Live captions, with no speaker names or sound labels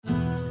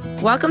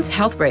Welcome to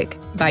Health Break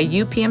by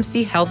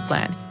UPMC Health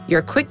Plan,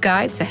 your quick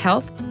guide to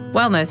health,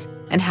 wellness,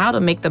 and how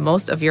to make the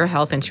most of your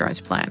health insurance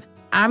plan.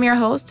 I'm your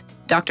host,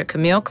 Dr.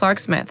 Camille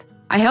Clark-Smith.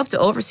 I help to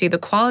oversee the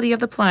quality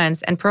of the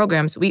plans and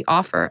programs we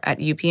offer at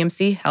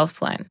UPMC Health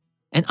Plan.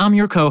 And I'm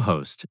your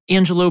co-host,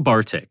 Angelo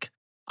Bartik.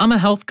 I'm a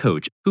health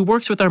coach who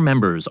works with our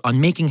members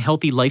on making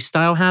healthy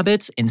lifestyle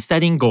habits and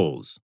setting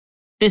goals.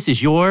 This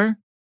is your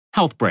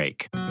Health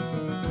Break.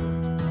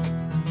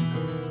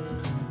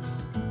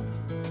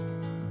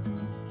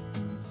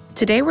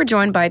 Today, we're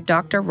joined by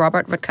Dr.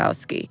 Robert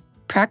Rutkowski,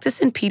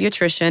 practicing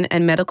pediatrician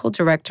and medical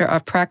director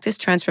of practice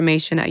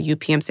transformation at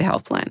UPMC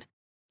Health Plan,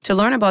 to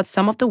learn about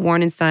some of the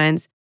warning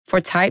signs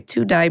for type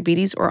 2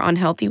 diabetes or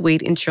unhealthy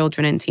weight in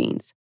children and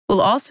teens.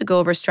 We'll also go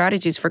over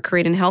strategies for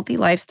creating healthy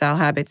lifestyle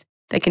habits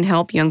that can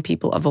help young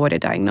people avoid a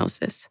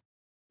diagnosis.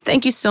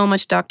 Thank you so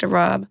much, Dr.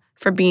 Rob,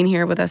 for being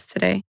here with us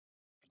today.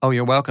 Oh,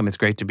 you're welcome. It's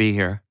great to be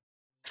here.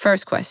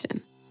 First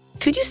question.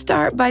 Could you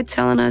start by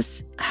telling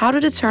us how to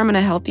determine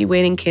a healthy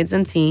weight in kids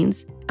and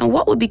teens, and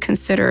what would be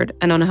considered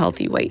an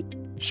unhealthy weight?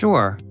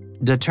 Sure.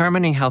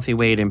 Determining healthy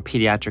weight in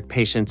pediatric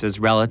patients is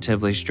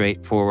relatively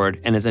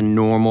straightforward and is a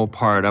normal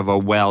part of a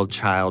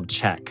well-child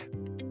check.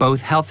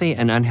 Both healthy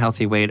and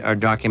unhealthy weight are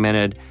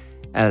documented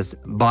as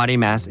body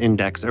mass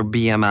index, or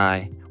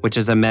BMI, which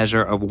is a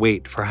measure of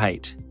weight for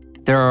height.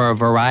 There are a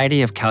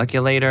variety of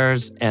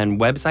calculators and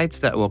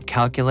websites that will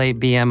calculate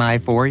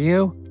BMI for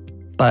you,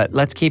 but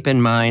let's keep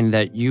in mind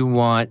that you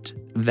want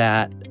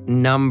that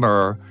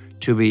number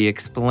to be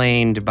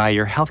explained by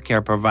your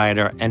healthcare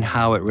provider and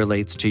how it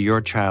relates to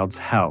your child's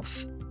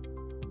health.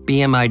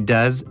 BMI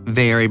does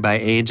vary by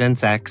age and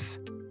sex,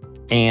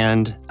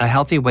 and a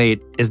healthy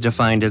weight is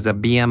defined as a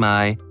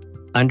BMI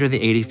under the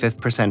 85th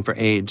percent for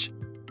age,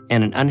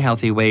 and an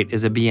unhealthy weight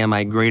is a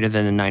BMI greater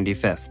than the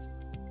 95th.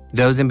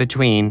 Those in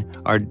between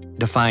are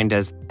defined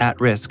as at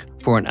risk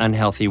for an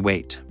unhealthy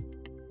weight.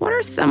 What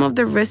are some of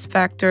the risk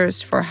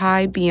factors for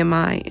high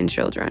BMI in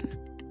children?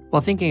 Well,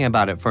 thinking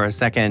about it for a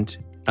second,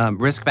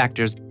 risk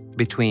factors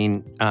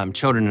between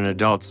children and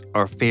adults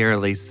are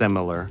fairly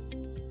similar.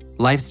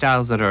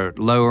 Lifestyles that are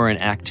lower in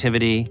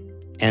activity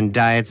and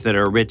diets that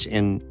are rich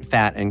in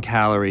fat and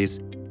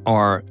calories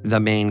are the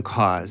main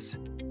cause.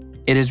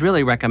 It is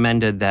really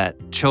recommended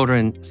that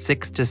children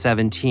 6 to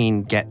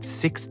 17 get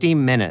 60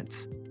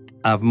 minutes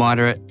of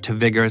moderate to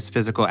vigorous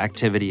physical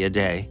activity a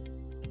day.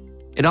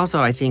 It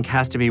also, I think,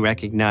 has to be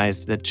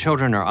recognized that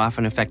children are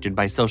often affected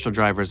by social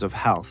drivers of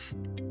health.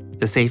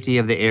 The safety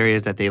of the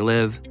areas that they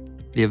live,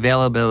 the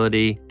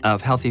availability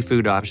of healthy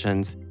food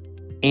options,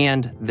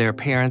 and their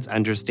parents'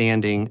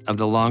 understanding of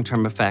the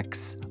long-term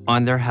effects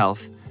on their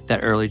health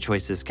that early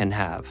choices can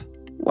have.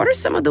 What are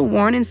some of the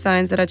warning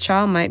signs that a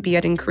child might be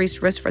at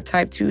increased risk for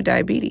type 2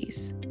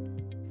 diabetes?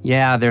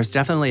 Yeah, there's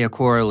definitely a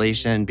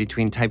correlation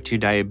between type 2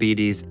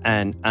 diabetes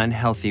and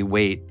unhealthy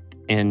weight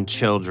in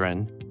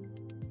children.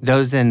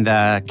 Those in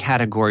the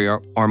category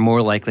are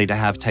more likely to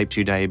have type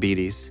 2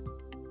 diabetes.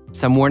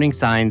 Some warning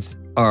signs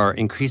are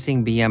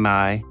increasing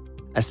BMI,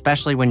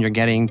 especially when you're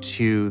getting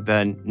to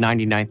the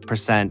 99th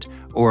percent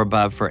or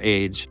above for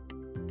age.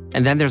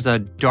 And then there's a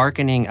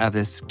darkening of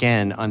the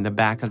skin on the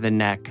back of the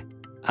neck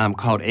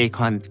called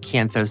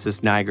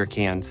acanthosis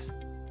nigricans.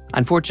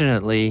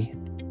 Unfortunately,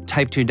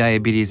 type 2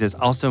 diabetes is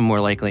also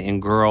more likely in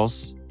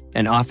girls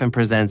and often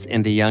presents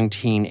in the young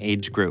teen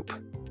age group.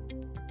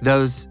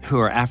 Those who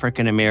are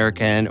African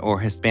American or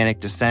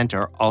Hispanic descent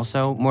are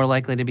also more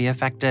likely to be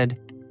affected,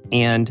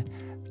 and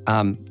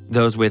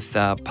those with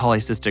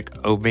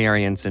polycystic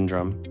ovarian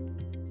syndrome.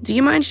 Do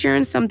you mind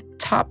sharing some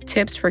top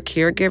tips for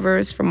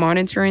caregivers for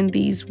monitoring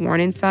these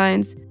warning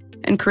signs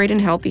and creating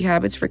healthy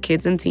habits for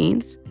kids and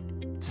teens?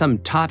 Some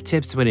top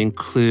tips would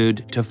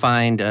include to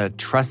find a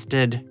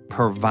trusted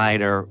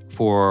provider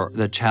for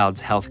the child's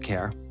health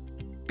care.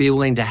 Be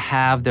willing to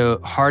have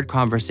the hard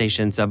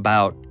conversations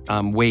about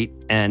weight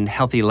and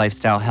healthy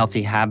lifestyle,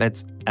 healthy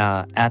habits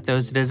at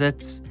those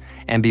visits,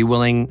 and be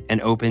willing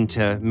and open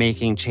to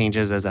making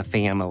changes as a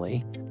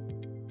family.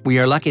 We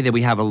are lucky that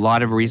we have a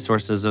lot of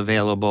resources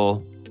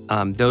available.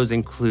 Those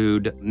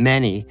include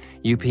many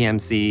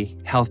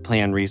UPMC health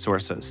plan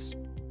resources.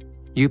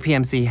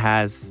 UPMC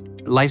has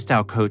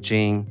lifestyle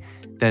coaching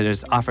that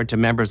is offered to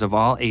members of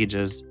all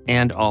ages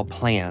and all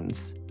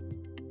plans.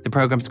 The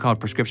program's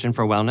called Prescription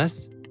for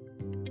Wellness.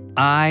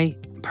 I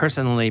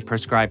personally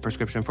prescribe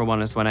Prescription for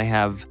Wellness when I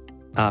have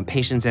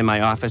patients in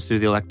my office through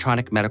the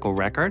electronic medical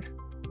record.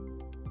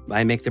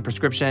 I make the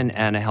prescription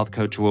and a health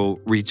coach will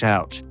reach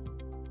out.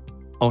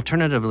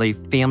 Alternatively,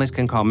 families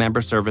can call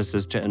member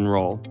services to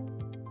enroll.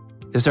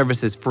 The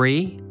service is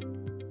free,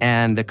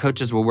 and the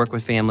coaches will work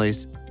with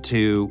families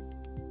to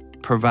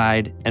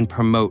provide and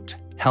promote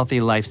healthy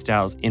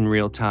lifestyles in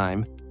real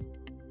time.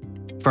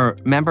 For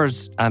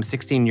members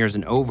 16 years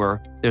and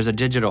over, there's a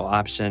digital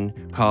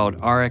option called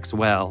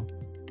RxWell.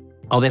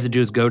 All they have to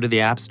do is go to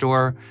the App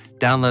Store,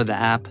 download the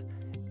app,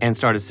 and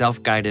start a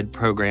self-guided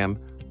program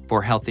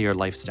for healthier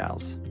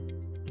lifestyles.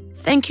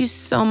 Thank you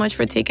so much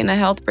for taking a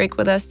health break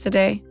with us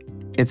today.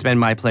 It's been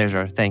my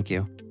pleasure. Thank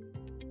you.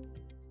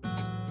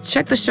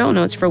 Check the show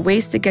notes for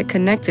ways to get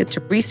connected to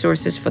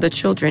resources for the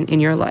children in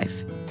your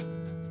life.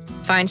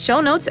 Find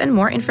show notes and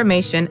more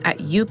information at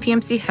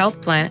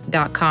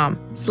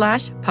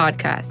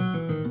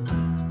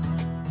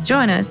upmchealthplan.com/podcast.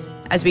 Join us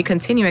as we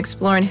continue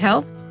exploring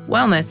health,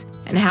 wellness,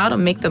 and how to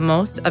make the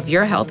most of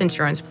your health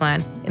insurance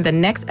plan in the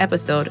next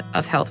episode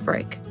of Health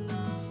Break.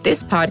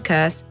 This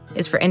podcast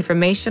is for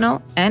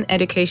informational and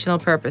educational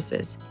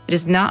purposes. It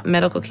is not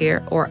medical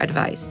care or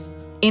advice.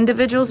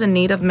 Individuals in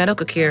need of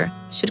medical care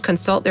should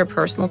consult their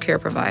personal care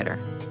provider.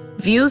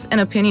 Views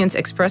and opinions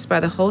expressed by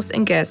the host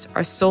and guests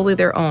are solely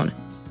their own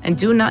and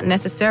do not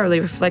necessarily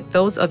reflect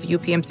those of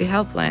UPMC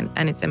Health Plan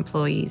and its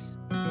employees.